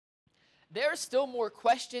There are still more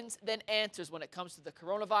questions than answers when it comes to the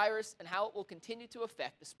coronavirus and how it will continue to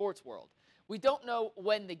affect the sports world. We don't know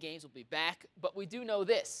when the games will be back, but we do know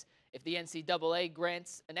this. If the NCAA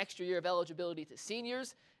grants an extra year of eligibility to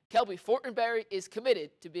seniors, Kelbi Fortenberry is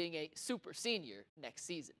committed to being a super senior next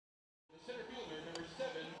season. The center fielder, number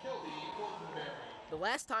 7, Kelbi Fortenberry. The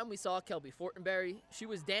last time we saw Kelbi Fortenberry, she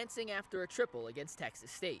was dancing after a triple against Texas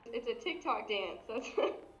State. It's a TikTok dance.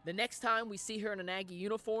 The next time we see her in an Aggie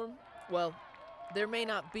uniform, well, there may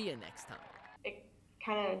not be a next time. It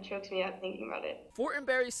kind of chokes me up thinking about it.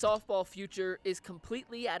 Fortenberry's softball future is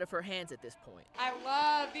completely out of her hands at this point. I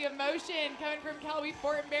love the emotion coming from Kelbi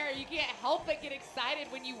Fortenberry. You can't help but get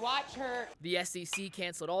excited when you watch her. The SEC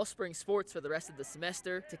canceled all spring sports for the rest of the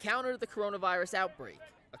semester to counter the coronavirus outbreak,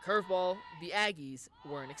 a curveball the Aggies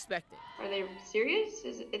weren't expecting. Are they serious?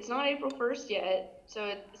 It's not April 1st yet,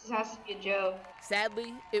 so this has to be a joke.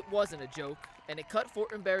 Sadly, it wasn't a joke, and it cut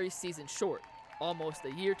Fortenberry's season short, almost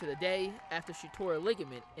a year to the day after she tore a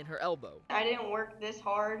ligament in her elbow. I didn't work this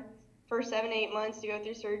hard for 7-8 months to go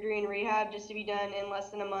through surgery and rehab just to be done in less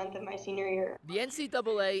than a month of my senior year. The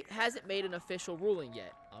NCAA hasn't made an official ruling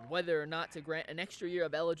yet on whether or not to grant an extra year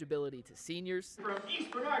of eligibility to seniors. From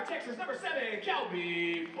East Bernard, Texas, number 7,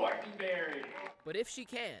 Kelbi Fortenberry. But if she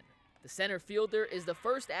can, the center fielder is the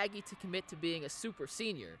first Aggie to commit to being a super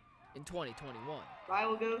senior in 2021. I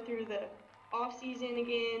will go through the off season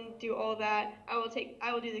again, do all that. I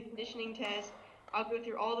will do the conditioning test. I'll go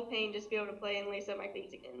through all the pain just to be able to play and lace up my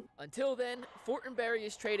cleats again. Until then, Fortenberry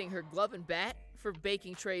is trading her glove and bat for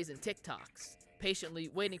baking trays and TikToks, patiently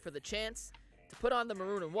waiting for the chance to put on the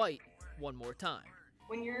maroon and white one more time.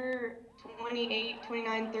 When you're 28,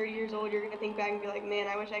 29, 30 years old, you're going to think back and be like, man,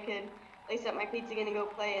 I wish I could lace up my cleats again and go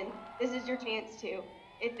play. And this is your chance to.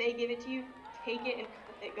 If they give it to you, take it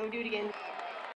and go do it again.